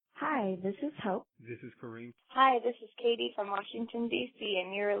Hi, this is Hope. This is Kareem. Hi, this is Katie from Washington, D.C.,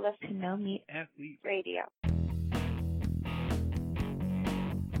 and you're listening to No Meat Athlete Radio.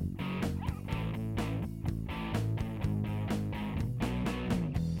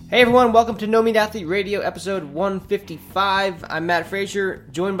 Hey everyone, welcome to No Meat Athlete Radio, episode 155. I'm Matt Frazier,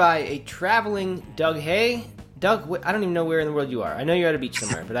 joined by a traveling Doug Hay. Doug, I don't even know where in the world you are. I know you're at a beach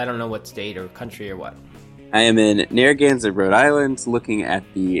somewhere, but I don't know what state or country or what. I am in Narragansett, Rhode Island, looking at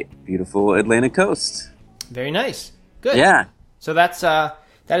the beautiful Atlantic coast. Very nice. Good. Yeah. So that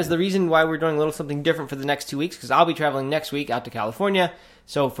is the reason why we're doing a little something different for the next 2 weeks, because I'll be traveling next week out to California.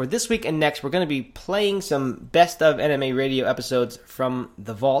 So for this week and next, we're going to be playing some best of NMA radio episodes from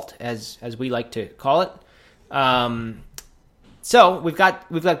the vault, as we like to call it. So we've got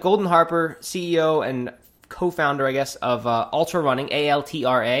Golden Harper, CEO and co-founder, I guess, of Altra Running,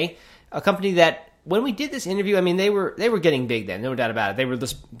 ALTRA, a company that when we did this interview, I mean, they were getting big then, no doubt about it. They were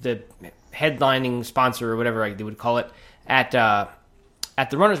the headlining sponsor or whatever they would call it at the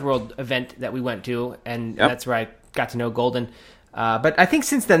Runner's World event that we went to, and That's where I got to know Golden. But I think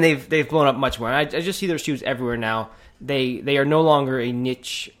since then they've blown up much more. And I just see their shoes everywhere now. They are no longer a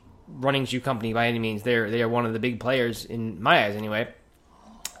niche running shoe company by any means. They are one of the big players in my eyes, anyway.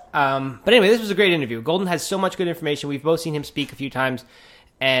 But anyway, this was a great interview. Golden has so much good information. We've both seen him speak a few times,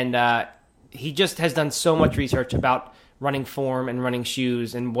 and he just has done so much research about running form and running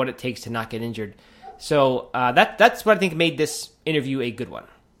shoes and what it takes to not get injured. So that's what I think made this interview a good one.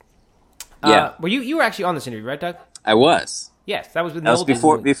 Yeah. You were actually on this interview, right, Doug? I was. Yes, that was with Noel. That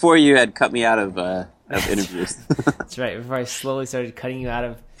was before you had cut me out of interviews. That's right. Before I slowly started cutting you out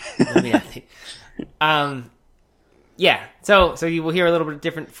of. Yeah. So you will hear a little bit of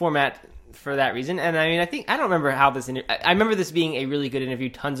different format for that reason. And I mean, I don't remember how this. I remember this being a really good interview.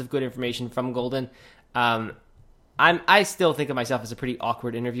 Tons of good information from Golden. I still think of myself as a pretty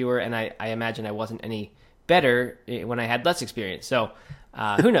awkward interviewer, and I imagine I wasn't any better when I had less experience. So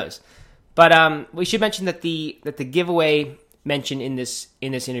who knows? But we should mention that the giveaway mentioned in this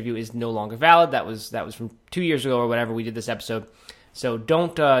interview is no longer valid. That was from 2 years ago or whatever we did this episode. So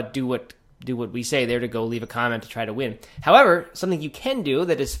don't do what we say there to go leave a comment to try to win. However, something you can do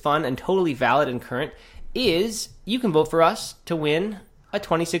that is fun and totally valid and current is you can vote for us to win a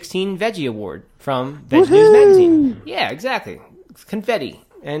 2016 Veggie Award from Veg News Magazine. Yeah, exactly. Confetti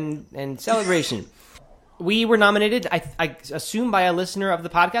and celebration. We were nominated, I assume, by a listener of the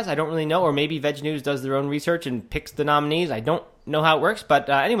podcast. I don't really know, or maybe Veg News does their own research and picks the nominees. I don't know how it works, but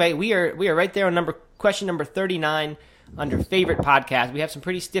anyway, we are right there on question number 39 under favorite podcast. We have some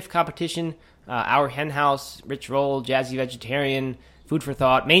pretty stiff competition. Our Hen House, Rich Roll, Jazzy Vegetarian, Food for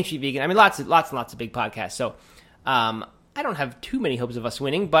Thought, Main Street Vegan. I mean, lots and lots of big podcasts. So I don't have too many hopes of us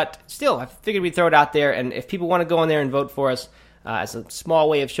winning, but still, I figured we'd throw it out there. And if people want to go in there and vote for us, as a small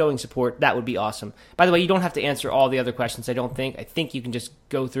way of showing support, that would be awesome. By the way, you don't have to answer all the other questions, I don't think. I think you can just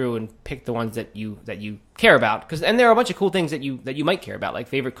go through and pick the ones that you care about. And there are a bunch of cool things that you might care about, like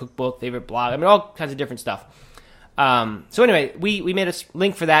favorite cookbook, favorite blog, I mean, all kinds of different stuff. So anyway, we made a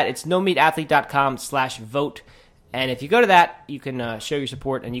link for that. It's nomeatathlete.com/vote. And if you go to that, you can show your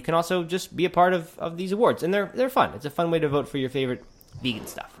support, and you can also just be a part of these awards. And they're fun. It's a fun way to vote for your favorite vegan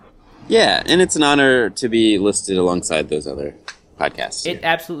stuff. Yeah, and it's an honor to be listed alongside those other podcasts. It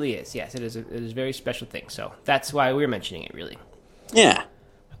absolutely is. Yes, it is a very special thing. So that's why we're mentioning it, really. Yeah.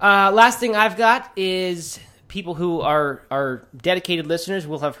 Last thing I've got is people who are dedicated listeners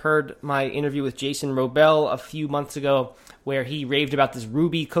will have heard my interview with Jason Robel a few months ago, where he raved about this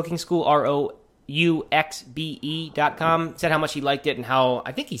Ruby Cooking School, ROUXBE.com, said how much he liked it and how,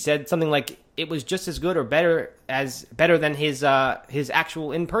 I think he said something like it was just as good or better than his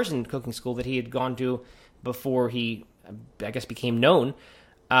actual in-person cooking school that he had gone to before he, I guess, became known.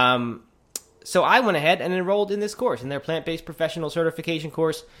 So I went ahead and enrolled in this course, in their plant-based professional certification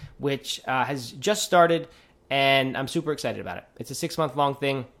course, which has just started, and I'm super excited about it. It's a 6-month-long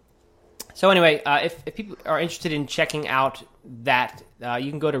thing. So anyway, if people are interested in checking out that, you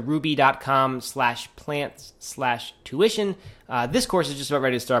can go to ruby.com/plants/tuition. This course is just about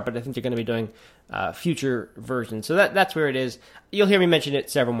ready to start, but I think they're going to be doing future versions. So that's where it is. You'll hear me mention it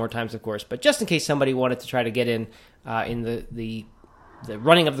several more times, of course, but just in case somebody wanted to try to get in the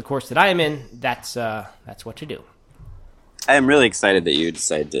running of the course that I am in, that's what to do. I am really excited that you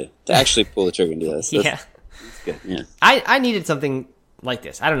decided to actually pull the trigger and do this. Yeah. That's good. Yeah. I needed something like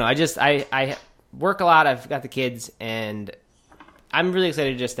this. I don't know. I work a lot. I've got the kids, and I'm really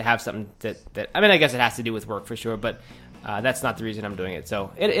excited just to have something that I mean, I guess it has to do with work for sure, but that's not the reason I'm doing it.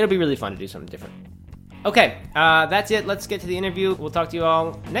 So it'll be really fun to do something different. Okay, that's it. Let's get to the interview. We'll talk to you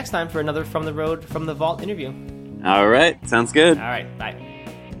all next time for another From the Road, From the Vault interview. All right. Sounds good. All right. Bye.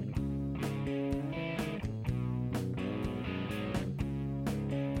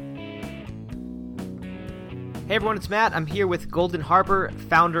 Hey everyone, it's Matt. I'm here with Golden Harper,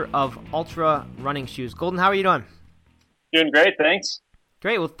 founder of Altra Running Shoes. Golden, how are you doing? Doing great, thanks.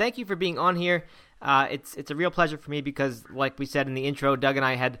 Great. Well, thank you for being on here. It's a real pleasure for me because, like we said in the intro, Doug and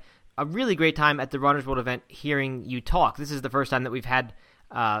I had a really great time at the Runners World event hearing you talk. This is the first time that we've had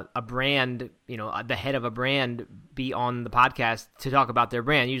a brand, the head of a brand be on the podcast to talk about their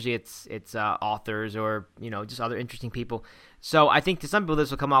brand. Usually it's authors or, just other interesting people. So I think to some people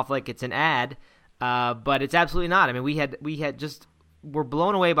this will come off like it's an ad, but it's absolutely not. I mean, we had just were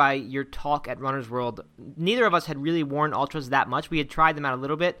blown away by your talk at Runners World. Neither of us had really worn Altras that much. We had tried them out a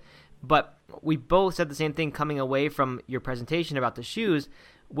little bit, but we both said the same thing coming away from your presentation about the shoes,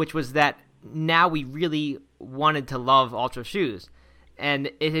 which was that now we really wanted to love Altra shoes.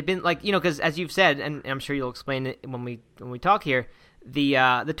 And it had been like, because as you've said, and I'm sure you'll explain it when we talk here,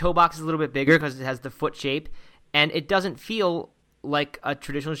 the toe box is a little bit bigger because it has the foot shape, and it doesn't feel like a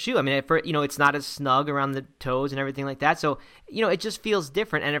traditional shoe. I mean, it's not as snug around the toes and everything like that. So, it just feels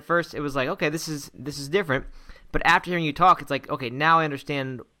different. And at first it was like, okay, this is different. But after hearing you talk, it's like, okay, now I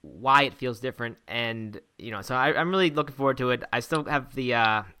understand why it feels different. And, so I'm really looking forward to it. I still have the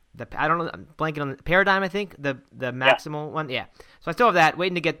I don't know, I'm blanking on the Paradigm, I think, the Maximal one. Yeah. So I still have that,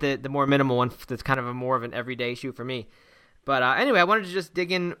 waiting to get the more minimal one that's kind of more of an everyday shoe for me. But anyway, I wanted to just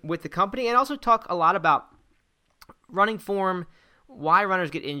dig in with the company and also talk a lot about running form, why runners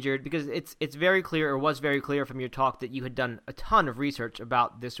get injured, because it's very clear, or was very clear from your talk, that you had done a ton of research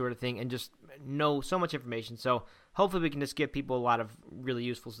about this sort of thing and just know so much information. So hopefully we can just give people a lot of really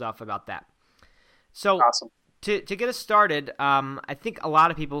useful stuff about that. So Awesome. To get us started, I think a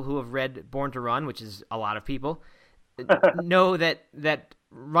lot of people who have read Born to Run, which is a lot of people, know that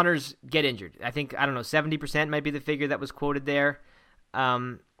runners get injured. I think, 70% might be the figure that was quoted there.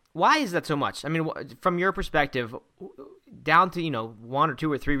 Why is that so much? I mean, from your perspective, down to, one or two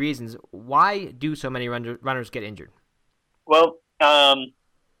or three reasons, why do so many runners get injured? Well, I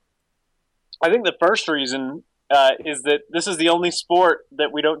think the first reason is that this is the only sport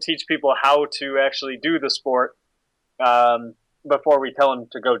that we don't teach people how to actually do the sport before we tell them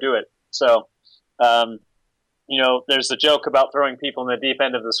to go do it. So, there's a joke about throwing people in the deep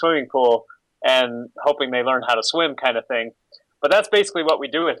end of the swimming pool and hoping they learn how to swim kind of thing. But that's basically what we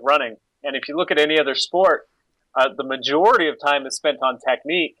do with running. And if you look at any other sport, the majority of time is spent on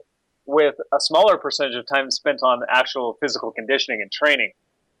technique, with a smaller percentage of time spent on actual physical conditioning and training.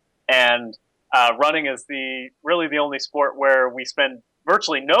 And running is really the only sport where we spend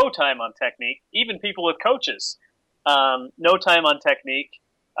virtually no time on technique, even people with coaches. No time on technique.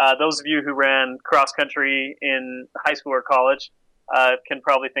 Those of you who ran cross country in high school or college can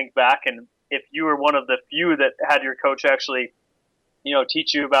probably think back. And if you were one of the few that had your coach actually,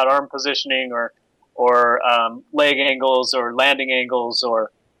 teach you about arm positioning or leg angles or landing angles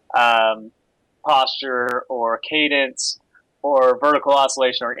or posture or cadence or vertical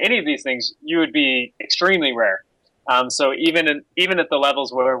oscillation or any of these things, you would be extremely rare. So even at the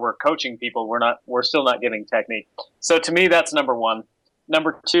levels where we're coaching people, we're still not giving technique. So to me, that's number one.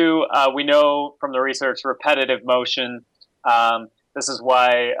 Number two, we know from the research, repetitive motion. This is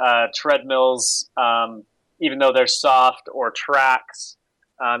why treadmills, even though they're soft, or tracks,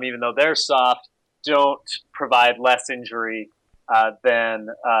 even though they're soft, don't provide less injury than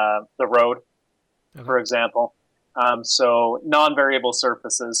the road, for example. So non-variable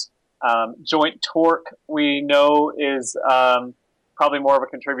surfaces. Joint torque, we know, is probably more of a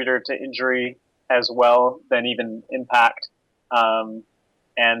contributor to injury as well than even impact.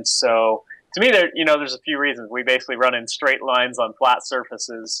 And so to me, there's a few reasons. We basically run in straight lines on flat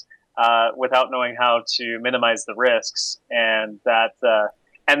surfaces without knowing how to minimize the risks. And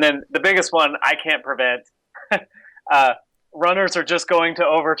then the biggest one I can't prevent, runners are just going to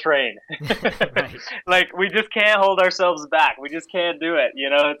overtrain. Right. Like, we just can't hold ourselves back. We just can't do it.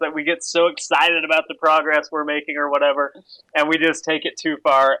 It's like we get so excited about the progress we're making or whatever, and we just take it too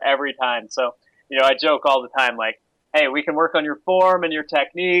far every time. So, I joke all the time, like, hey, we can work on your form and your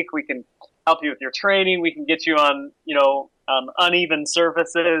technique. We can help you with your training. We can get you on, uneven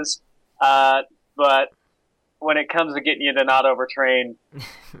surfaces. But when it comes to getting you to not overtrain,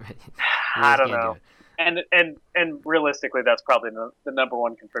 I don't know. And realistically, that's probably the number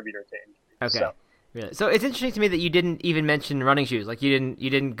one contributor to injury. Okay. So. Really? So it's interesting to me that you didn't even mention running shoes. Like you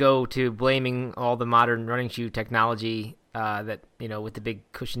didn't go to blaming all the modern running shoe technology that with the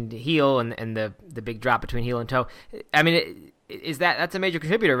big cushioned heel and the big drop between heel and toe. I mean, that's a major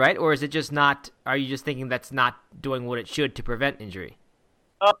contributor, right? Or is it just not? Are you just thinking that's not doing what it should to prevent injury?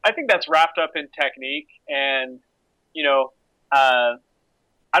 I think that's wrapped up in technique, and I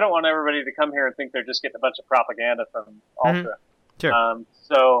don't want everybody to come here and think they're just getting a bunch of propaganda from Altra. Mm-hmm. Sure.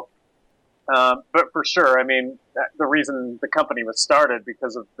 But for sure, I mean, the reason the company was started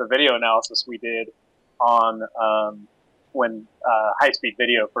because of the video analysis we did on when high-speed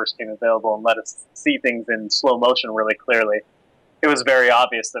video first came available and let us see things in slow motion really clearly. It was very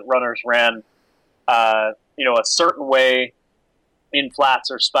obvious that runners ran, a certain way in flats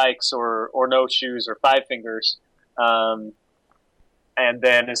or spikes or no shoes or five fingers. And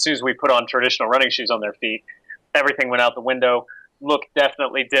then as soon as we put on traditional running shoes on their feet, everything went out the window, looked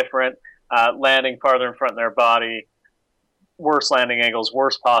definitely different, landing farther in front of their body, worse landing angles,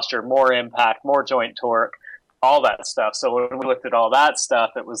 worse posture, more impact, more joint torque, all that stuff. So when we looked at all that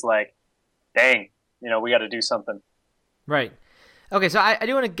stuff, it was like, dang, we got to do something. Right. Okay, so I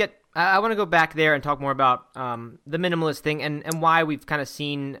do want to I want to go back there and talk more about the minimalist thing and why we've kind of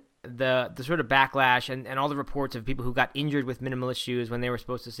seen the sort of backlash and all the reports of people who got injured with minimalist shoes when they were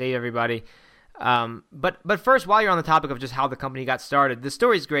supposed to save everybody. But first, while you're on the topic of just how the company got started, the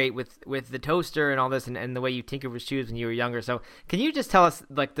story's great with the toaster and all this and the way you tinkered with shoes when you were younger. So can you just tell us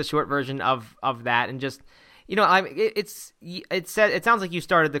like the short version of that and just it sounds like you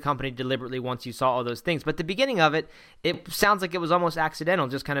started the company deliberately once you saw all those things, but the beginning of it sounds like it was almost accidental,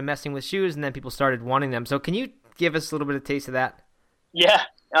 just kind of messing with shoes, and then people started wanting them. So can you give us a little bit of taste of that? Yeah,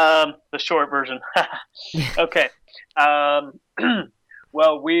 the short version. Okay.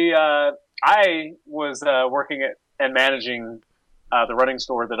 Well, I was working at and managing the running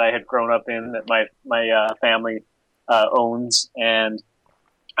store that I had grown up in that my family owns, and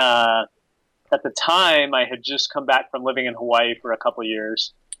at the time, I had just come back from living in Hawaii for a couple of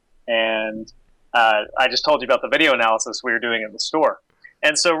years, and I just told you about the video analysis we were doing in the store.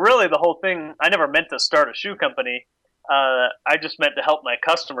 And so really the whole thing, I never meant to start a shoe company. I just meant to help my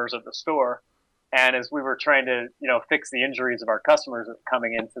customers at the store. And as we were trying to, fix the injuries of our customers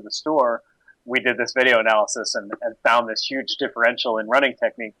coming into the store, we did this video analysis and found this huge differential in running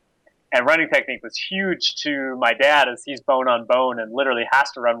technique. And running technique was huge to my dad, as he's bone on bone and literally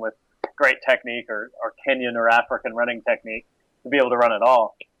has to run with great technique or Kenyan or African running technique to be able to run at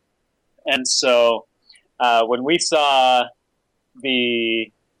all. And so when we saw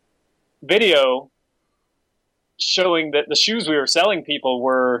the video showing that the shoes we were selling people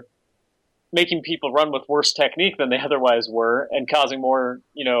were making people run with worse technique than they otherwise were and causing more,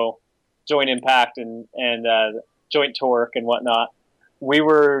 joint impact and joint torque and whatnot, we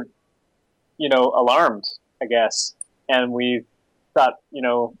were, alarmed, I guess. And we thought,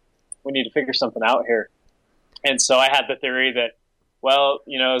 we need to figure something out here. And so I had the theory that,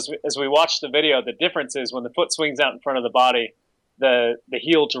 as we watch the video, the difference is when the foot swings out in front of the body, the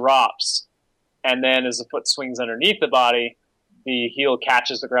heel drops. And then as the foot swings underneath the body, the heel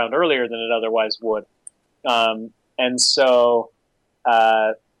catches the ground earlier than it otherwise would. And so,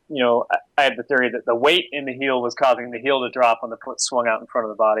 I had the theory that the weight in the heel was causing the heel to drop when the foot swung out in front of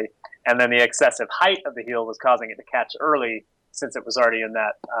the body. And then the excessive height of the heel was causing it to catch early, since it was already in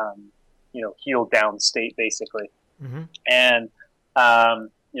that, heel down state, basically. Mm-hmm. And,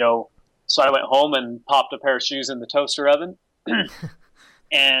 so I went home and popped a pair of shoes in the toaster oven.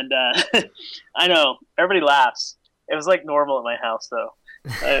 And I know, everybody laughs. It was like normal at my house, though.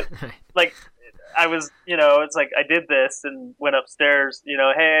 Like, I was, it's like I did this and went upstairs,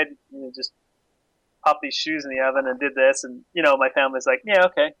 hey, I just popped these shoes in the oven and did this. And, my family's like, yeah,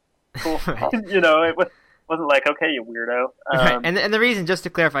 okay, cool. It wasn't like, okay, you weirdo. Right. And the reason, just to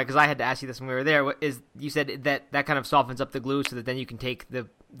clarify, because I had to ask you this when we were there, is you said that kind of softens up the glue so that then you can take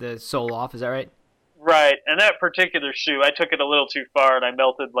the sole off. Is that right? Right. And that particular shoe, I took it a little too far, and I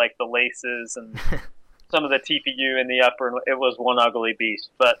melted like the laces and some of the TPU in the upper. It was one ugly beast.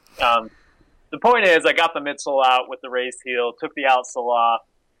 But the point is, I got the midsole out with the raised heel, took the outsole off,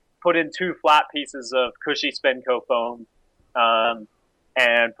 put in 2 flat pieces of cushy Spenco foam,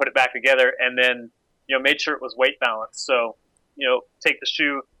 and put it back together, and then made sure it was weight balanced. So, take the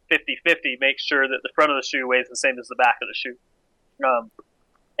shoe 50-50, make sure that the front of the shoe weighs the same as the back of the shoe.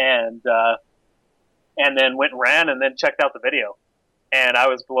 And then went and ran and then checked out the video. And I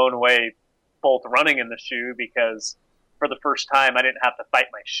was blown away both running in the shoe, because for the first time I didn't have to fight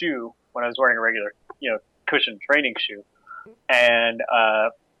my shoe when I was wearing a regular, cushioned training shoe. And,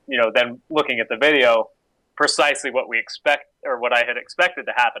 then looking at the video, precisely what we expect, or what I had expected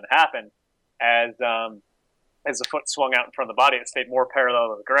to happen happened. As the foot swung out in front of the body, it stayed more parallel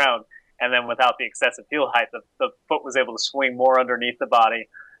to the ground. And then without the excessive heel height, the foot was able to swing more underneath the body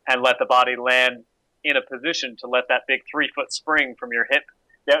and let the body land in a position to let that big 3-foot spring from your hip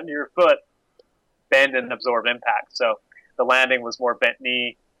down to your foot bend and absorb impact. So the landing was more bent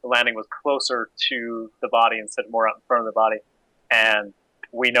knee. The landing was closer to the body instead of more out in front of the body. And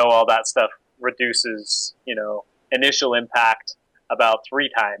we know all that stuff reduces, initial impact about 3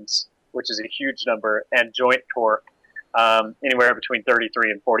 times which is a huge number, and joint torque, anywhere between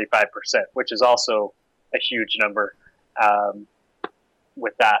 33 and 45%, which is also a huge number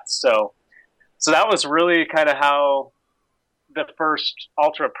with that. So that was really kind of how the first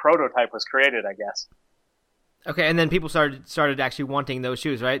Ultra prototype was created, I guess. Okay, and then people started actually wanting those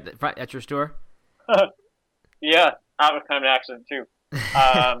shoes, right, at your store? Yeah, that was kind of an accident too. If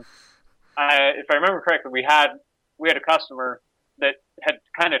I remember correctly, we had a customer that had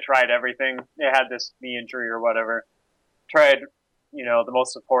kind of tried everything. They had this knee injury or whatever. Tried, the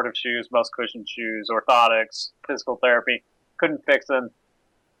most supportive shoes, most cushioned shoes, orthotics, physical therapy. Couldn't fix them.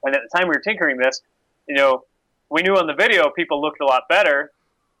 And at the time we were tinkering this, we knew on the video people looked a lot better,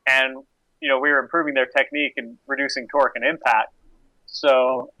 and we were improving their technique and reducing torque and impact.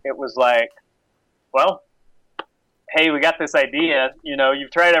 So it was like, well, hey, we got this idea.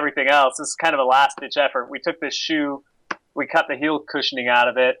 You've tried everything else. This is kind of a last-ditch effort. We took this shoe, we cut the heel cushioning out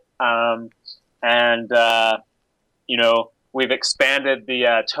of it, and we've expanded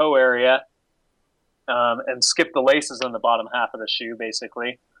the toe area and skipped the laces on the bottom half of the shoe,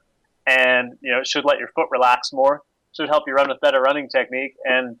 basically. And, it should let your foot relax more, should help you run with better running technique,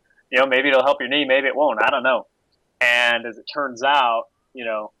 and, maybe it'll help your knee, maybe it won't, I don't know. And as it turns out,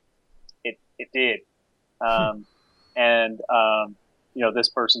 it did. This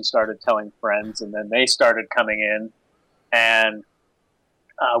person started telling friends, and then they started coming in, and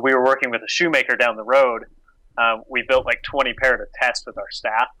we were working with a shoemaker down the road. We built like 20 pair to test with our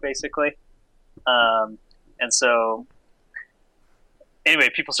staff, basically. And so anyway,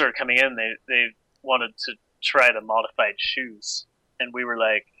 people started coming in. They wanted to try the modified shoes, and we were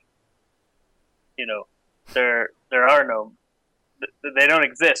like, there are no, they don't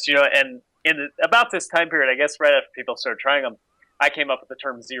exist, And about this time period, I guess, right after people started trying them, I came up with the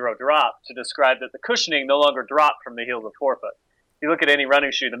term zero drop to describe that the cushioning no longer dropped from the heel to the forefoot. If you look at any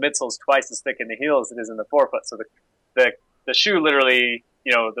running shoe, the midsole is twice as thick in the heel as it is in the forefoot. So the shoe literally,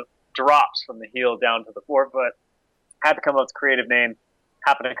 drops from the heel down to the forefoot. Had to come up with a creative name.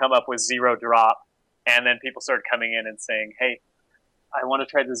 Happened to come up with zero drop. And then people started coming in and saying, hey, I want to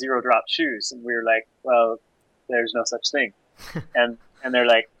try the zero drop shoes. And we were like, well, there's no such thing. and they're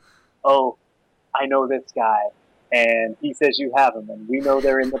like, oh, I know this guy, and he says you have them, and we know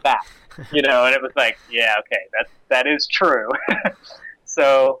they're in the back, and it was like, yeah, okay, that is true.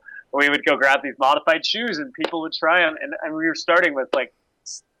 So we would go grab these modified shoes, and people would try them, and we were starting with like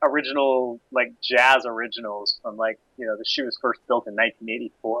original, like jazz originals from the shoe was first built in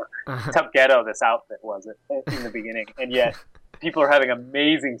 1984. That's how ghetto this outfit was in the beginning, and yet people are having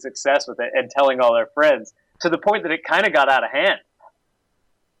amazing success with it and telling all their friends, to the point that it kind of got out of hand.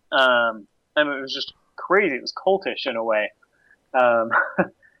 It was just crazy. It was cultish in a way.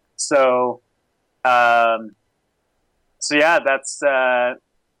 So yeah, that's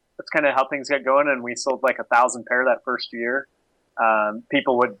kind of how things got going. And we sold like 1,000 pair that first year.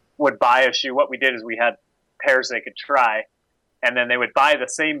 People would buy a shoe. What we did is we had pairs they could try, and then they would buy the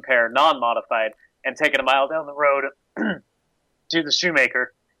same pair non-modified and take it a mile down the road to the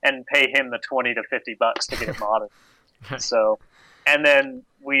shoemaker and pay him the $20 to $50 to get it modded. So, and then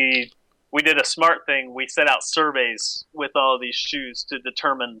we did a smart thing. We set out surveys with all of these shoes to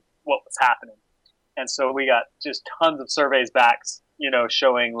determine what was happening. And so we got just tons of surveys back,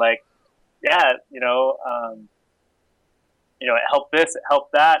 showing like, yeah, it helped this, it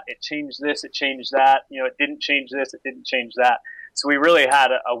helped that, it changed this, it changed that, it didn't change this, it didn't change that. So we really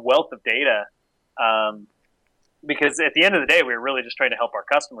had a wealth of data, because at the end of the day, we were really just trying to help our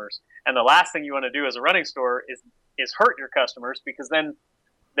customers. And the last thing you want to do as a running store is hurt your customers, because then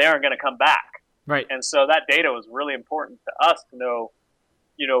they aren't going to come back. Right. And so that data was really important to us to know,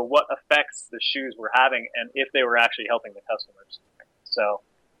 what effects the shoes were having and if they were actually helping the customers. So,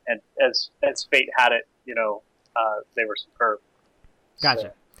 and as fate had it, they were superb. Gotcha.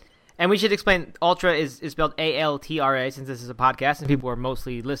 So. And we should explain, Altra is spelled Altra, since this is a podcast and people are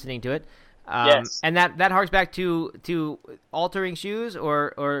mostly listening to it. Yes. And that harks back to altering shoes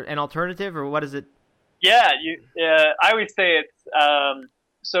or an alternative, or what is it? Yeah, I always say it's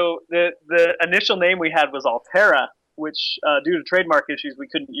so the initial name we had was Altera, which due to trademark issues we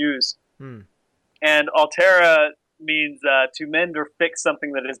couldn't use. And Altera means to mend or fix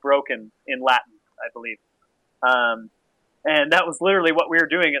something that is broken in Latin, I believe. And that was literally what we were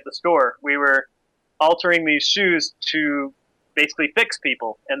doing at the store. We were altering these shoes to basically fix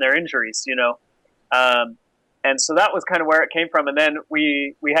people and their injuries, and so that was kind of where it came from. And then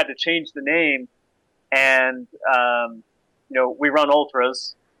we had to change the name, and we run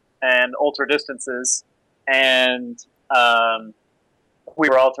ultras and ultra distances, and we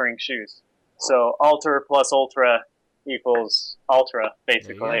were altering shoes. So alter plus ultra equals ultra,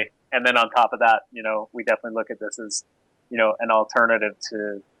 basically. And then on top of that, we definitely look at this as, an alternative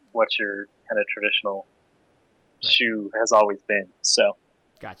to what your kind of traditional shoe has always been. So.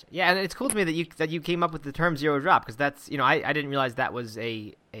 Gotcha. Yeah, and it's cool to me that you came up with the term zero drop, because that's, I didn't realize that was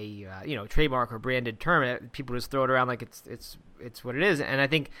a trademark or branded term. People just throw it around like it's what it is. And I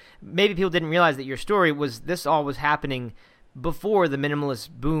think maybe people didn't realize that your story was this all was happening before the minimalist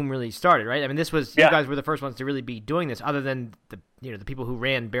boom really started, right? I mean, this was you guys were the first ones to really be doing this, other than the people who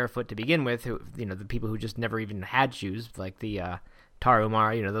ran barefoot to begin with, who the people who just never even had shoes, like the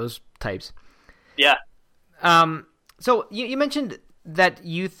Tarahumara, those types. Yeah. So you mentioned that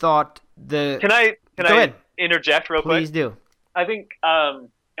you thought Can I ahead. interject real quick? Please do. I think I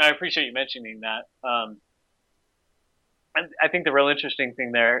appreciate you mentioning that. And I think the real interesting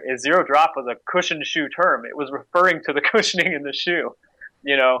thing there is zero drop was a cushioned shoe term. It was referring to the cushioning in the shoe,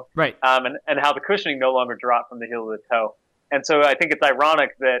 right? And how the cushioning no longer dropped from the heel to the toe. And so I think it's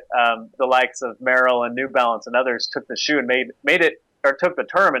ironic that the likes of Merrell and New Balance and others took the shoe and made it, or took the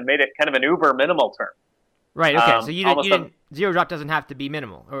term and made it kind of an uber minimal term. Right. Okay. So you didn't zero drop doesn't have to be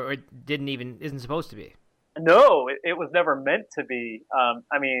minimal, or it isn't supposed to be. No, it was never meant to be.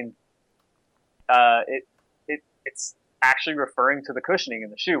 It's actually referring to the cushioning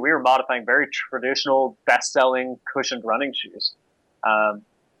in the shoe. We were modifying very traditional, best-selling cushioned running shoes, I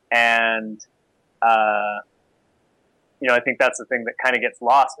think that's the thing that kind of gets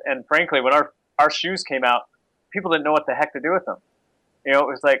lost. And frankly, when our shoes came out, people didn't know what the heck to do with them. It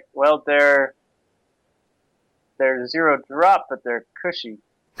was like, well, they're zero drop, but they're cushy.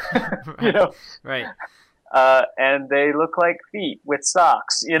 Right. And they look like feet with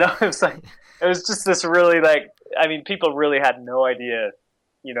socks. It was just this really people really had no idea,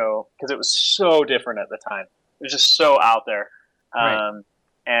 because it was so different at the time. It was just so out there. Right.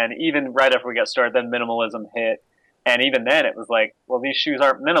 And even right after we got started, then minimalism hit. And even then it was like, well, these shoes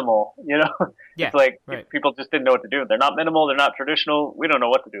aren't minimal, Yeah, it's like right. People just didn't know what to do. They're not minimal. They're not traditional. We don't know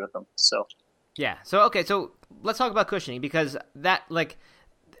what to do with them. So. Yeah. So, okay. So let's talk about cushioning, because that's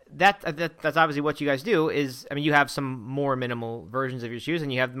obviously what you guys do is, you have some more minimal versions of your shoes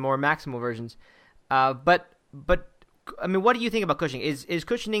and you have more maximal versions. But what do you think about cushioning? Is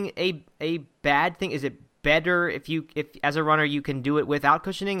cushioning a bad thing? Is it better if as a runner you can do it without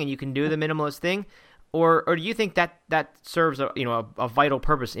cushioning and you can do the minimalist thing? Or do you think that serves a vital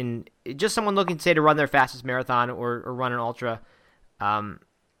purpose in just someone looking, say, to run their fastest marathon or run an ultra?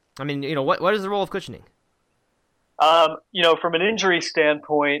 What is the role of cushioning? From an injury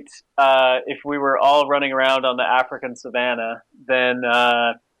standpoint, if we were all running around on the African savanna, then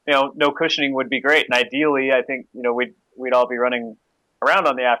no cushioning would be great. And ideally, I think we'd all be running around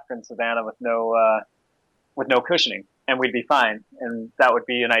on the African savanna with no cushioning, and we'd be fine. And that would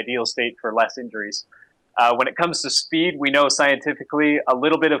be an ideal state for less injuries. When it comes to speed, we know scientifically a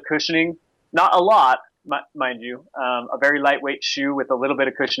little bit of cushioning, not a lot, mind you, a very lightweight shoe with a little bit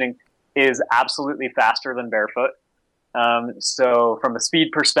of cushioning is absolutely faster than barefoot. So from a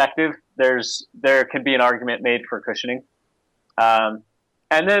speed perspective, there can be an argument made for cushioning. And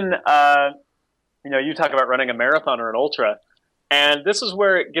then, you talk about running a marathon or an ultra, and this is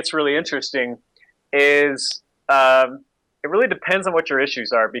where it gets really interesting is, it really depends on what your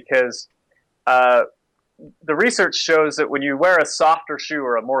issues are, because, the research shows that when you wear a softer shoe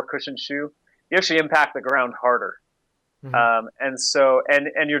or a more cushioned shoe, you actually impact the ground harder. Mm-hmm.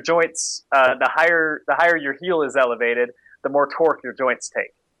 And your joints, the higher your heel is elevated, the more torque your joints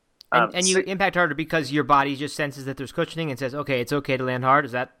take. And you impact harder because your body just senses that there's cushioning and says, okay, it's okay to land hard.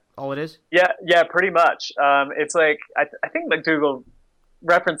 Is that all it is? Yeah, pretty much. It's like, I think McDougall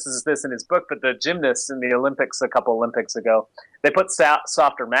references this in his book, but the gymnasts in the Olympics, a couple Olympics ago, they put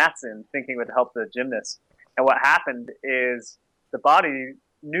softer mats in thinking it would help the gymnasts. And what happened is the bodies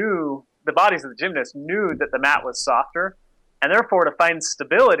of the gymnasts knew that the mat was softer, and therefore to find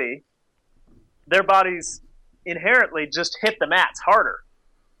stability, their bodies inherently just hit the mats harder.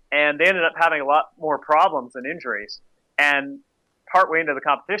 And they ended up having a lot more problems and injuries. And partway into the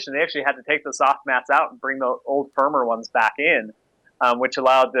competition, they actually had to take the soft mats out and bring the old firmer ones back in, which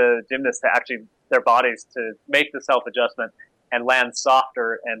allowed the gymnasts to actually, their bodies to make the self-adjustment and land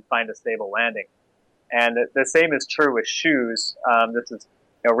softer and find a stable landing. And the same is true with shoes. This is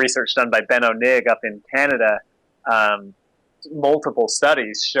research done by Ben O'Nig up in Canada. Multiple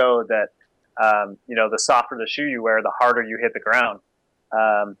studies show that the softer the shoe you wear, the harder you hit the ground.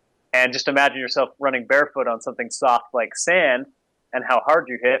 And just imagine yourself running barefoot on something soft like sand and how hard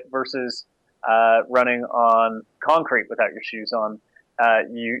you hit versus running on concrete without your shoes on.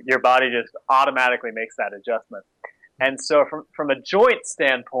 Your body just automatically makes that adjustment. And so from a joint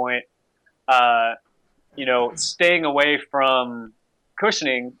standpoint, staying away from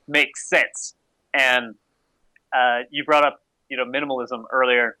cushioning makes sense. And you brought up, minimalism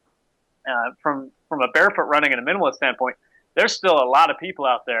earlier. From a barefoot running and a minimalist standpoint, there's still a lot of people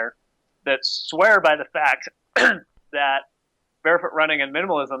out there that swear by the fact that barefoot running and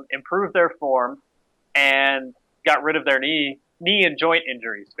minimalism improved their form and got rid of their knee and joint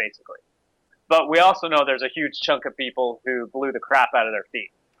injuries, basically. But we also know there's a huge chunk of people who blew the crap out of their feet.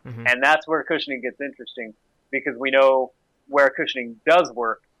 Mm-hmm. And that's where cushioning gets interesting, because we know where cushioning does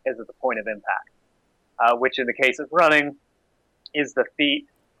work is at the point of impact, which in the case of running is the feet.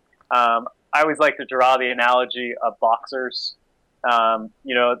 I always like to draw the analogy of boxers.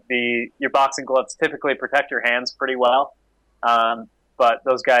 Your boxing gloves typically protect your hands pretty well, but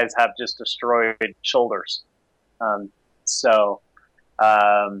those guys have just destroyed shoulders. So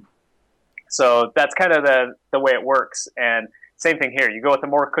that's kind of the way it works. And same thing here. You go with a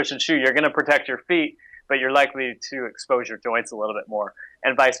more cushioned shoe, you're going to protect your feet, but you're likely to expose your joints a little bit more,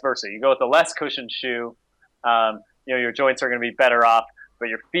 and vice versa. You go with a less cushioned shoe, your joints are going to be better off, but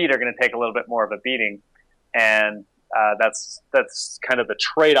your feet are going to take a little bit more of a beating. And that's kind of the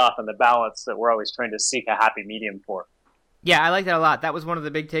trade-off and the balance that we're always trying to seek a happy medium for. Yeah, I like that a lot. That was one of the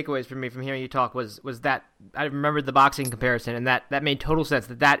big takeaways for me from hearing you talk was that I remembered the boxing comparison, and that made total sense.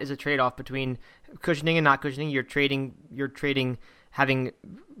 That is a trade-off between cushioning and not cushioning. You're trading having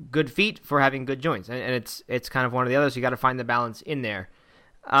good feet for having good joints, and it's kind of one of the others. You got to find the balance in there.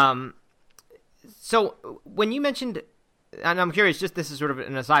 So when you mentioned, and I'm curious, just this is sort of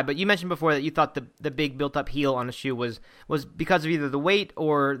an aside, but you mentioned before that you thought the big built-up heel on a shoe was because of either the weight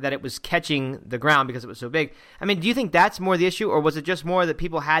or that it was catching the ground because it was so big. I mean, do you think that's more the issue, or was it just more that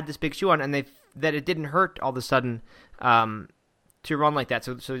people had this big shoe on and that it didn't hurt all of a sudden to run like that,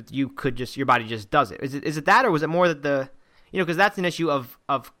 so you could just, your body just does it? Is it that, or was it more that because that's an issue of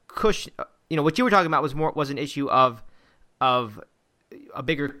cushion. What you were talking about was an issue of a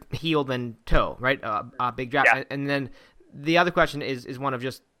bigger heel than toe, right? A big drop, yeah. And then the other question is one of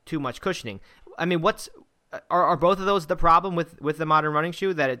just too much cushioning. I mean, are both of those the problem with the modern running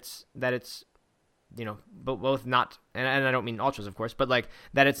shoe, that it's both not, and I don't mean ultras, of course, but like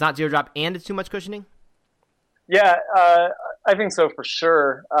that it's not zero drop and it's too much cushioning? Yeah, I think so for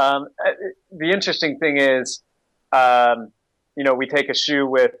sure. The interesting thing is, we take a shoe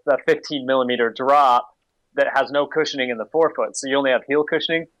with a 15 millimeter drop that has no cushioning in the forefoot, so you only have heel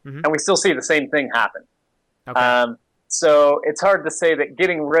cushioning, mm-hmm. and we still see the same thing happen. Okay. So it's hard to say that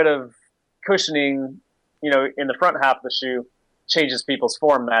getting rid of cushioning, in the front half of the shoe changes people's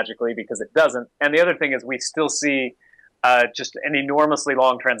form magically, because it doesn't. And the other thing is we still see just an enormously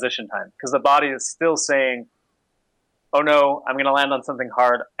long transition time, because the body is still saying, oh no, I'm going to land on something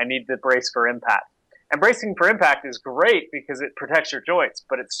hard. I need to brace for impact. And bracing for impact is great because it protects your joints,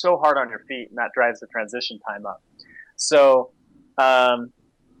 but it's so hard on your feet, and that drives the transition time up. So, and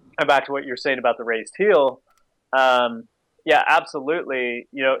back to what you're saying about the raised heel. Yeah, absolutely.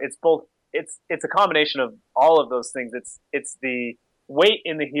 It's both. It's a combination of all of those things. It's the weight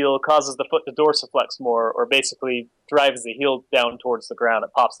in the heel causes the foot to dorsiflex more, or basically drives the heel down towards the ground.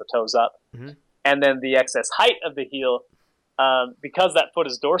 It pops the toes up, mm-hmm. and then the excess height of the heel, because that foot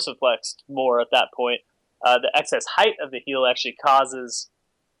is dorsiflexed more at that point. The excess height of the heel actually causes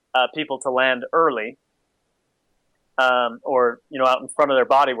people to land early, or out in front of their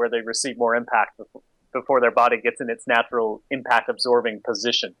body where they receive more impact before their body gets in its natural impact-absorbing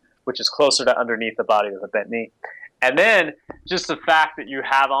position, which is closer to underneath the body with a bent knee. And then just the fact that you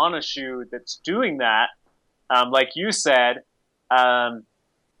have on a shoe that's doing that, like you said,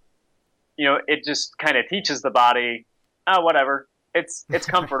 it just kind of teaches the body, whatever, it's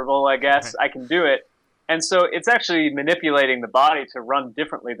comfortable, I guess, I can do it. And so it's actually manipulating the body to run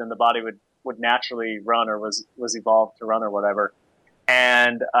differently than the body would naturally run, or was evolved to run, or whatever.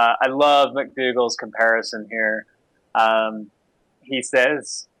 And I love McDougall's comparison here. He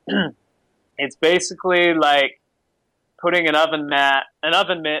says it's basically like putting an oven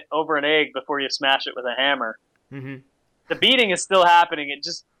mitt over an egg before you smash it with a hammer. Mm-hmm. The beating is still happening. It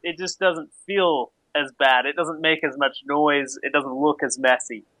just doesn't feel as bad. It doesn't make as much noise. It doesn't look as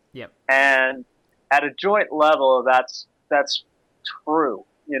messy. Yep. And at a joint level, that's true.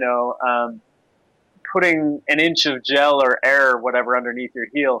 Putting an inch of gel or air or whatever underneath your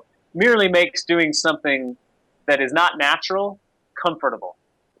heel merely makes doing something that is not natural comfortable.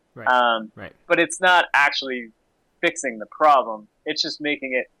 Right. Right. But it's not actually fixing the problem. It's just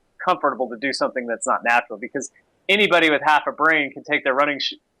making it comfortable to do something that's not natural, because anybody with half a brain can take their running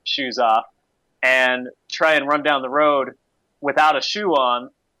shoes off and try and run down the road without a shoe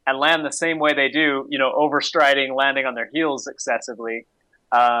on and land the same way they do, overstriding, landing on their heels excessively.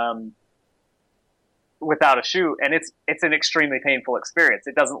 without a shoe, and it's an extremely painful experience.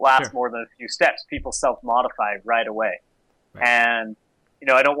 It doesn't last Sure. more than a few steps. People self-modify right away. Right. And,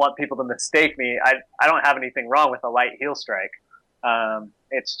 I don't want people to mistake me. I don't have anything wrong with a light heel strike.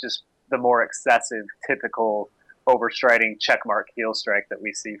 It's just the more excessive, typical overstriding checkmark heel strike that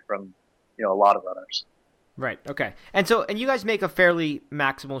we see from, a lot of runners. Right. Okay. And you guys make a fairly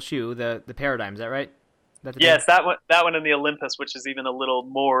maximal shoe, the Paradigm. Is that right? Yes, that one in the Olympus, which is even a little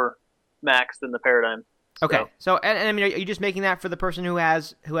more max than the Paradigm. Okay. So, and I mean, are you just making that for the person who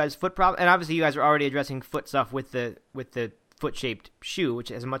has foot problem? And obviously, you guys are already addressing foot stuff with the foot shaped shoe, which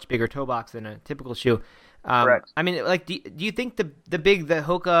has a much bigger toe box than a typical shoe. Correct. I mean, like, do you think the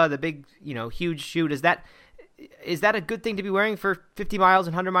Hoka, the big, huge shoe, is that a good thing to be wearing for 50 miles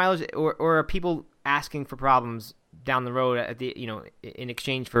and 100 miles, or are people asking for problems down the road at the in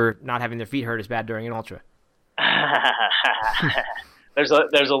exchange for not having their feet hurt as bad during an ultra? There's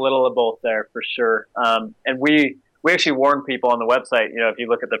a little of both there for sure. And we actually warn people on the website, if you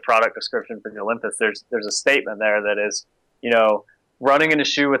look at the product description for the Olympus, there's a statement there that is, running in a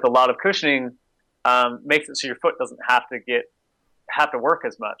shoe with a lot of cushioning makes it so your foot doesn't have to work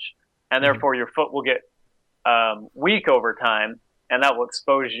as much, and therefore your foot will get weak over time, and that will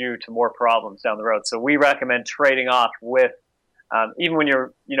expose you to more problems down the road. So we recommend trading off with, even when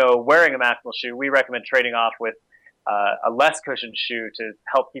you're wearing a maximal shoe, we recommend trading off with a less cushioned shoe to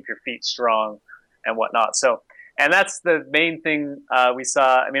help keep your feet strong and whatnot. So, and that's the main thing we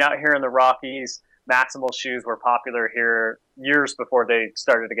saw. I mean, out here in the Rockies, maximal shoes were popular here years before they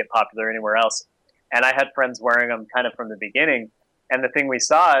started to get popular anywhere else. And I had friends wearing them kind of from the beginning. And the thing we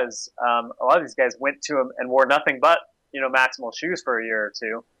saw is a lot of these guys went to them and wore nothing but, maximal shoes for a year or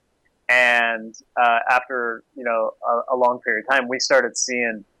two. And after, a long period of time, we started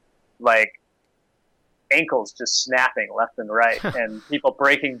seeing like ankles just snapping left and right and people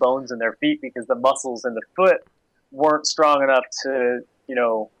breaking bones in their feet because the muscles in the foot weren't strong enough to,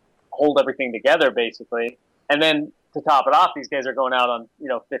 hold everything together basically. And then to top it off, these guys are going out on,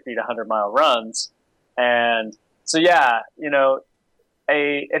 50 to 100 mile runs. And so, yeah, at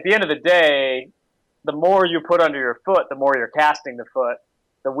the end of the day, the more you put under your foot, the more you're casting the foot,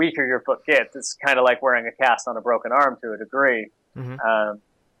 the weaker your foot gets. It's kind of like wearing a cast on a broken arm to a degree. Mm-hmm.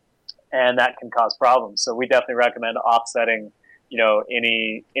 And that can cause problems. So we definitely recommend offsetting,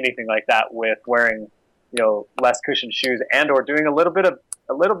 anything like that with wearing, less cushioned shoes and or doing a little bit of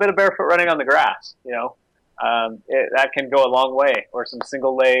barefoot running on the grass. That can go a long way, or some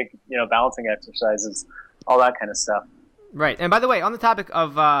single leg, balancing exercises, all that kind of stuff. Right. And by the way, on the topic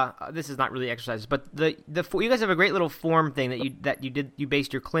of this is not really exercises, but you guys have a great little form thing you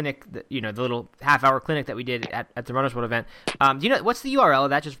based your clinic, the little half-hour clinic that we did at the Runners World event. Do you know what's the URL of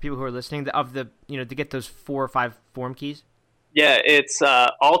that, just for people who are listening, to get those 4 or 5 form keys? Yeah, it's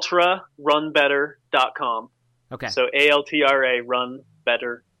ultrarunbetter.com. Okay. So ALTRA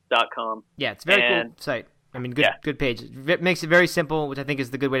runbetter.com. Yeah, it's a very cool site. I mean, good page. It makes it very simple, which I think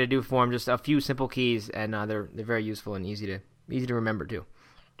is the good way to do form. Just a few simple keys, and they're very useful and easy to remember too.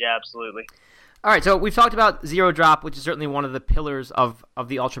 Yeah, absolutely. All right, so we've talked about zero drop, which is certainly one of the pillars of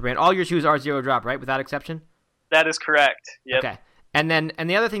the Ultra brand. All your shoes are zero drop, right, without exception? That is correct. Yep. Okay, and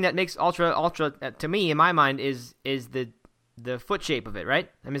the other thing that makes Ultra to me in my mind is the foot shape of it, right?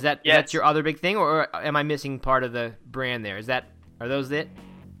 I mean, that's your other big thing, or am I missing part of the brand there? Are those it?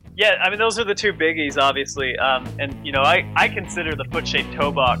 Yeah, I mean, those are the two biggies, obviously. And, I consider the foot-shaped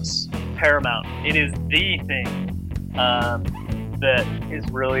toe box paramount. It is the thing that is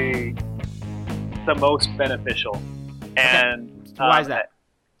really the most beneficial. And why is that?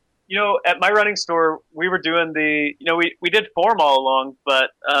 At my running store, we were doing we did form all along,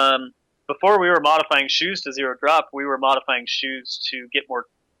 but before we were modifying shoes to zero drop, we were modifying shoes to get more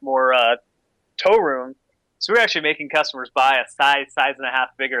toe room. So we were actually making customers buy a size and a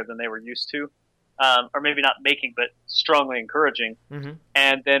half bigger than they were used to, or maybe not making, but strongly encouraging. Mm-hmm.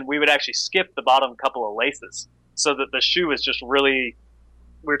 And then we would actually skip the bottom couple of laces so that the shoe is just really,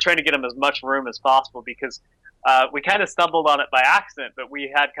 we were trying to get them as much room as possible because we kind of stumbled on it by accident, but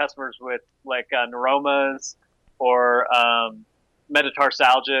we had customers with like neuromas or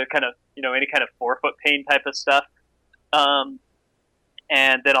metatarsalgia, kind of, any kind of forefoot pain type of stuff. And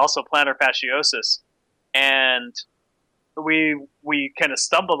then also plantar fasciosis. And we kind of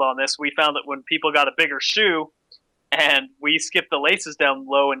stumbled on this. We found that when people got a bigger shoe and we skipped the laces down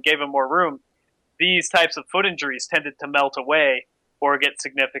low and gave them more room, these types of foot injuries tended to melt away or get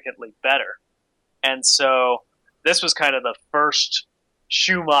significantly better. And so this was kind of the first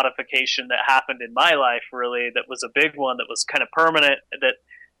shoe modification that happened in my life, really, that was a big one, that was kind of permanent, that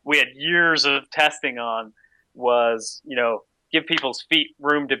we had years of testing on, was, give people's feet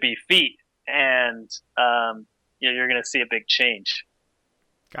room to be feet. and you're going to see a big change.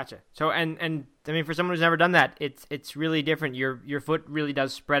 Gotcha. So, and I mean, for someone who's never done that, it's really different. Your foot really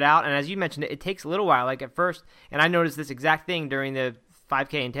does spread out, and as you mentioned, it takes a little while. Like at first, and I noticed this exact thing during the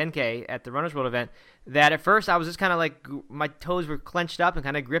 5K and 10K at the Runners World event, that at first I was just kind of like, my toes were clenched up and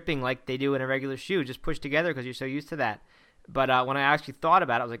kind of gripping like they do in a regular shoe, just pushed together because you're so used to that. But when I actually thought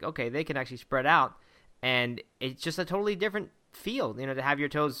about it, I was like, okay, they can actually spread out, and it's just a totally different feel, to have your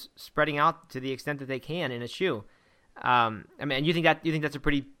toes spreading out to the extent that they can in a shoe. I mean, and you think that's a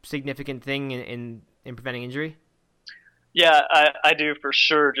pretty significant thing in preventing injury? Yeah, I do for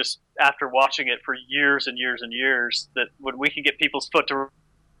sure. Just after watching it for years and years and years, that when we can get people's foot to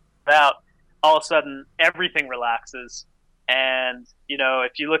out, all of a sudden everything relaxes. And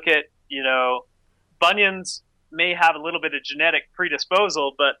if you look at bunions may have a little bit of genetic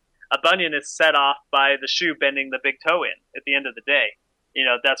predisposal, but a bunion is set off by the shoe bending the big toe in at the end of the day.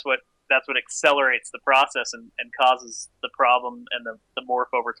 That's what accelerates the process and causes the problem and the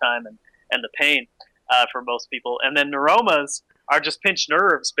morph over time and the pain for most people. And then neuromas are just pinched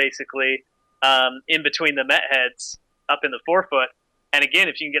nerves, basically, in between the met heads up in the forefoot. And again,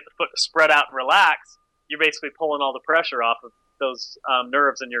 if you can get the foot to spread out and relax, you're basically pulling all the pressure off of those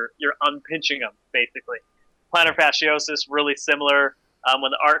nerves, and you're unpinching them, basically. Plantar fasciosis, really similar.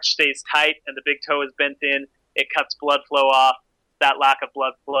 When the arch stays tight and the big toe is bent in, it cuts blood flow off. That lack of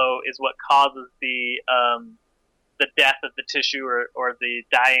blood flow is what causes the death of the tissue or the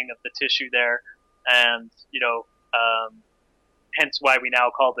dying of the tissue there, and hence why we now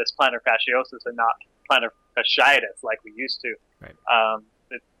call this plantar fasciosis and not plantar fasciitis like we used to. Right.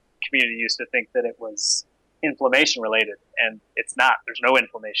 The community used to think that it was inflammation related, and it's not. There's no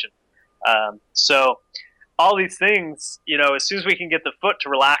inflammation. So all these things, as soon as we can get the foot to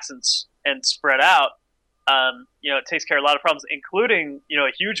relax and spread out, it takes care of a lot of problems, including,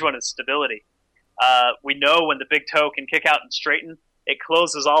 a huge one is stability. We know when the big toe can kick out and straighten, it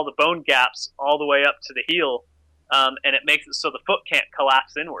closes all the bone gaps all the way up to the heel, and it makes it so the foot can't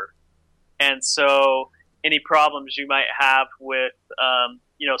collapse inward. And so any problems you might have with,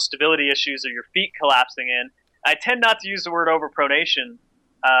 stability issues or your feet collapsing in, I tend not to use the word overpronation,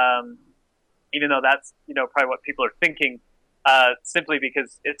 even though that's, probably what people are thinking, simply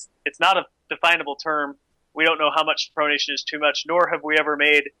because it's not a definable term. We don't know how much pronation is too much, nor have we ever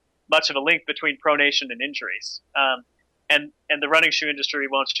made much of a link between pronation and injuries. And the running shoe industry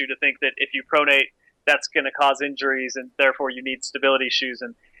wants you to think that if you pronate, that's going to cause injuries, and therefore you need stability shoes.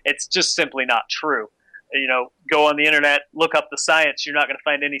 And it's just simply not true. Go on the internet, look up the science. You're not going to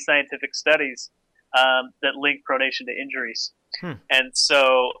find any scientific studies that link pronation to injuries. And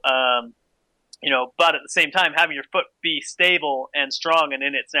so, but at the same time, having your foot be stable and strong and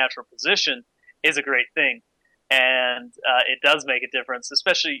in its natural position is a great thing. And it does make a difference,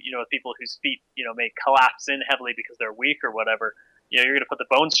 especially, with people whose feet, may collapse in heavily because they're weak or whatever. You're going to put the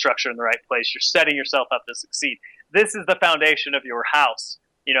bone structure in the right place. You're setting yourself up to succeed. This is the foundation of your house.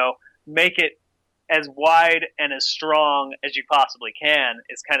 Make it as wide and as strong as you possibly can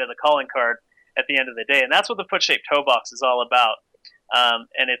is kind of the calling card at the end of the day. And that's what the foot-shaped toe box is all about.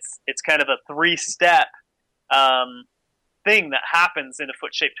 And it's kind of a 3-step thing that happens in a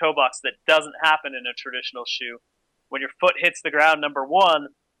foot-shaped toe box that doesn't happen in a traditional shoe. When your foot hits the ground, number one,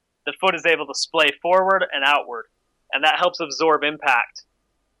 the foot is able to splay forward and outward, and that helps absorb impact.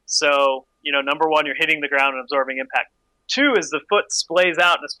 So, number one, you're hitting the ground and absorbing impact. Two is the foot splays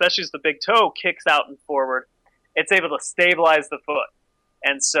out, and especially as the big toe kicks out and forward, it's able to stabilize the foot.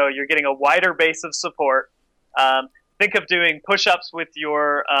 And so you're getting a wider base of support. Think of doing push-ups with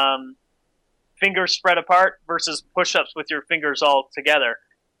your fingers spread apart versus push-ups with your fingers all together.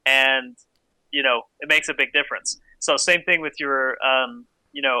 And, it makes a big difference. So same thing with your,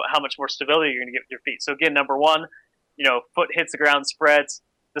 how much more stability you're going to get with your feet. So again, number one, foot hits the ground, spreads,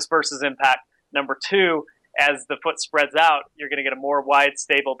 disperses impact. Number two, as the foot spreads out, you're going to get a more wide,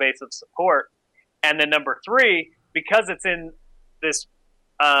 stable base of support. And then number three, because it's in this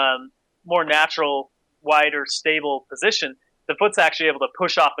more natural, wider, stable position, the foot's actually able to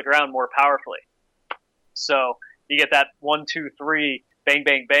push off the ground more powerfully. So you get that 1, 2, 3, bang,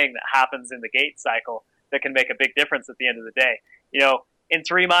 bang, bang that happens in the gait cycle that can make a big difference at the end of the day. In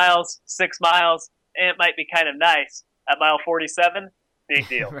 3 miles, 6 miles, it might be kind of nice. At mile 47, big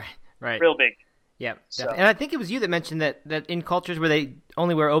deal. Right. Real big. Yeah, so. And I think it was you that mentioned that in cultures where they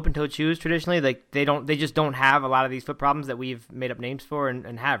only wear open-toed shoes traditionally, like they just don't have a lot of these foot problems that we've made up names for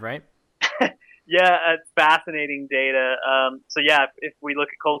and have, right? Yeah, it's fascinating data. If we look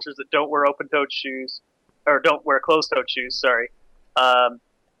at cultures that don't wear open-toed shoes or don't wear closed-toed shoes,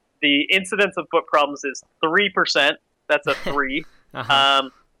 the incidence of foot problems is 3%. That's a 3. Uh-huh.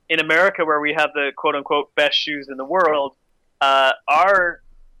 in America, where we have the quote unquote best shoes in the world, our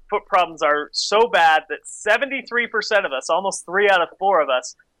foot problems are so bad that 73% of us, almost 3 out of 4 of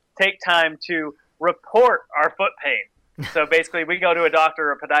us, take time to report our foot pain. So basically, we go to a doctor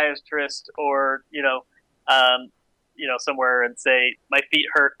or a podiatrist, or somewhere and say, "My feet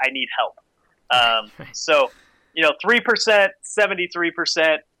hurt. I need help." So 3%,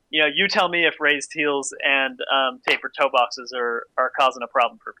 73%. You tell me if raised heels and tapered toe boxes are causing a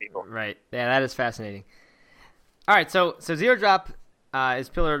problem for people. Right. Yeah, that is fascinating. All right, so zero drop is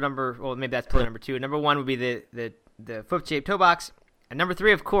pillar number. Well, maybe that's pillar number 2. Number 1 would be the foot shaped toe box, and number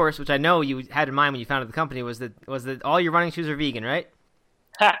 3, of course, which I know you had in mind when you founded the company, was that all your running shoes are vegan, right?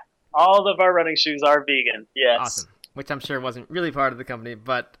 Ha! All of our running shoes are vegan. Yes. Awesome. Which I'm sure wasn't really part of the company,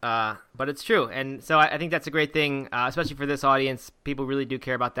 but it's true. And so I think that's a great thing, especially for this audience. People really do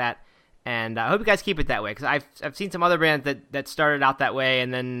care about that. And I hope you guys keep it that way, because I've seen some other brands that started out that way,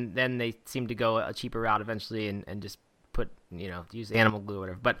 and then they seem to go a cheaper route eventually and just put, use animal glue or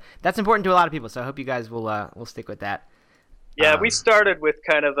whatever. But that's important to a lot of people, so I hope you guys will stick with that. Yeah, we started with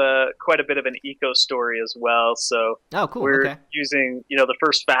kind of quite a bit of an eco story as well. So cool. We're using, the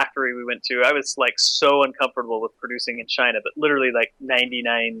first factory we went to. I was like so uncomfortable with producing in China, but literally like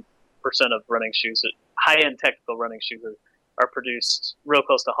 99% of running shoes, high-end technical running shoes, are produced real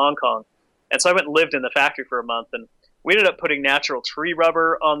close to Hong Kong. And so I went and lived in the factory for a month, and we ended up putting natural tree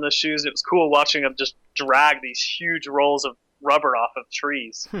rubber on the shoes. It was cool watching them just drag these huge rolls of rubber off of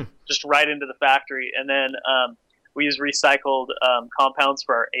trees, just right into the factory. And then we use recycled compounds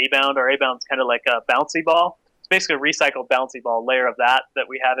for our A-Bound. Our A-Bound's kind of like a bouncy ball. It's basically a recycled bouncy ball layer of that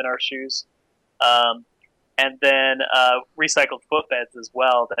we have in our shoes. And then recycled footbeds as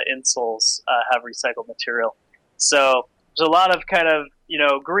well. The insoles have recycled material. So there's a lot of kind of,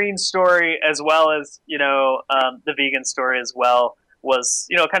 green story, as well as, the vegan story as well, was,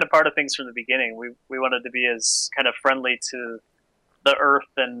 kind of part of things from the beginning. We wanted to be as kind of friendly to the earth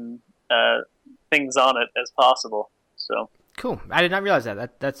and things on it as possible. So cool. I did not realize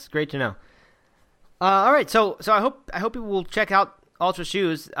that. That's great to know. All right. So I hope people will check out Altra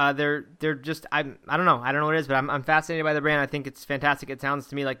shoes. They're just, I don't know what it is, but I'm fascinated by the brand. I think it's fantastic. It sounds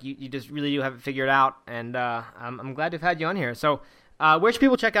to me like you just really do have it figured out, and I'm glad to have had you on here. So where should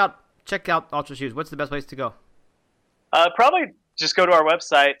people check out Altra shoes? What's the best place to go? Probably just go to our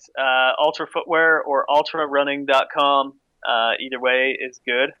website, Altra Footwear or ultrarunning.com. Either way is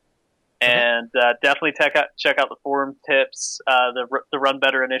good. And definitely check out the forum tips, the Run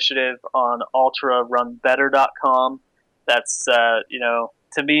Better initiative on ultrarunbetter.com. That's,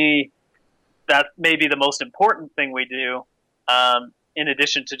 to me, that may be the most important thing we do, in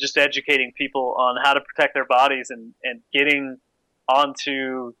addition to just educating people on how to protect their bodies and getting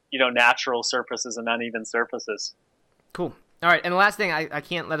onto, natural surfaces and uneven surfaces. Cool. All right, and the last thing, I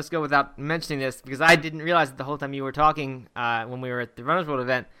can't let us go without mentioning this, because I didn't realize it the whole time you were talking when we were at the Runners World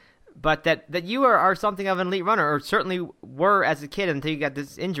event, but that you are something of an elite runner, or certainly were as a kid until you got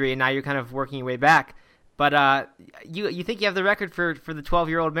this injury, and now you're kind of working your way back. But you think you have the record for the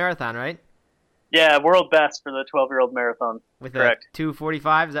 12-year-old marathon, right? Yeah, world best for the 12-year-old marathon. With correct.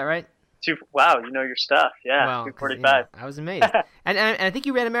 2:45, is that right? Wow, you know your stuff. Yeah, well, 2:45. I was amazed. and I think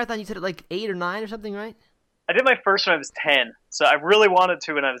you ran a marathon, you said at like 8 or 9 or something, right? I did my first when I was 10. So I really wanted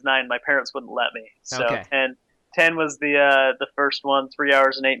to when I was 9. My parents wouldn't let me. So okay. 10 was the first one, 3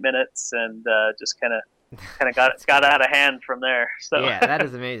 hours and 8 minutes, and just kind of got out of hand from there. So yeah, that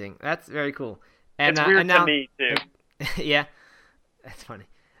is amazing. That's very cool. And, it's weird and now, to me too. Yeah, that's funny.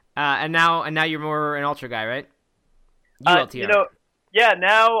 And now you're more an ultra guy, right? ULTR. Yeah.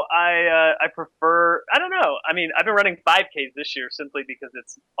 Now I prefer. I don't know. I mean, I've been running 5Ks this year simply because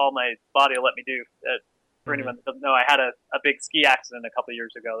it's all my body will let me do. For anyone that doesn't know, I had a big ski accident a couple of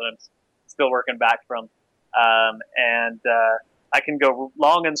years ago that I'm still working back from, and I can go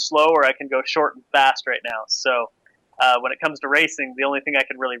long and slow, or I can go short and fast right now. So. When it comes to racing, the only thing I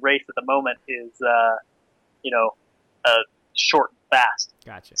can really race at the moment is, short and fast.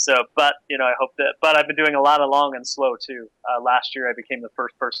 Gotcha. So, but, I hope that, but I've been doing a lot of long and slow too. Last year I became the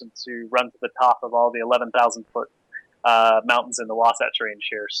first person to run to the top of all the 11,000 foot, mountains in the Wasatch Range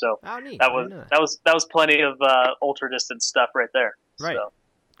here. So neat. that was plenty of, ultra distance stuff right there. Right. So.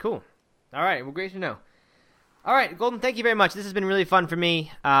 Cool. All right. Well, great to know. All right, Golden, thank you very much. This has been really fun for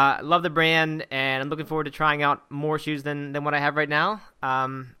me. Love the brand, and I'm looking forward to trying out more shoes than what I have right now. I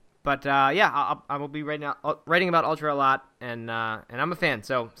will be writing about Ultra a lot, and I'm a fan.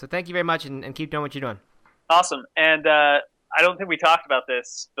 So thank you very much, and keep doing what you're doing. Awesome. And I don't think we talked about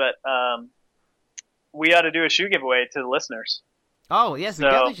this, but we ought to do a shoe giveaway to the listeners. Oh, yes, we So,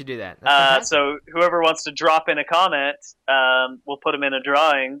 definitely should do that. That's fantastic. So whoever wants to drop in a comment, we'll put them in a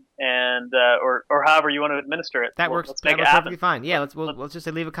drawing, and or however you want to administer it. That works. Let's That make it works happen. perfectly fine. Yeah, let's just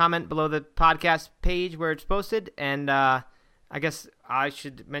say leave a comment below the podcast page where it's posted, and I guess I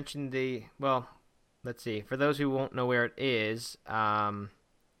should mention let's see. For those who won't know where it is, whatever.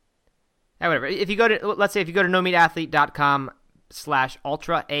 If you go to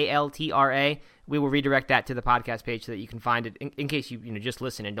nomeatathlete.com/ultra ALTRA, we will redirect that to the podcast page so that you can find it in case you just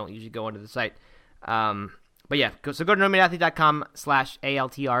listen and don't usually go onto the site. But yeah, go to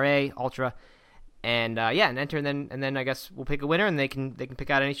nomeatathlete.com/ALTRA ultra, and and enter, and then I guess we'll pick a winner, and they can pick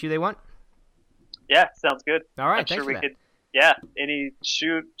out any shoe they want. Yeah, sounds good. All right, I'm thanks sure we for that. could. Yeah, any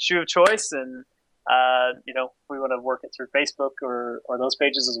shoe of choice, and if we want to work it through Facebook or those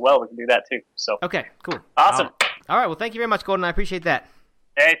pages as well, we can do that too. So Okay, cool. awesome. All right, well, thank you very much, Golden. I appreciate that.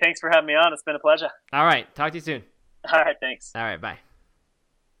 Hey, thanks for having me on. It's been a pleasure. All right, talk to you soon. All right, thanks. All right, bye.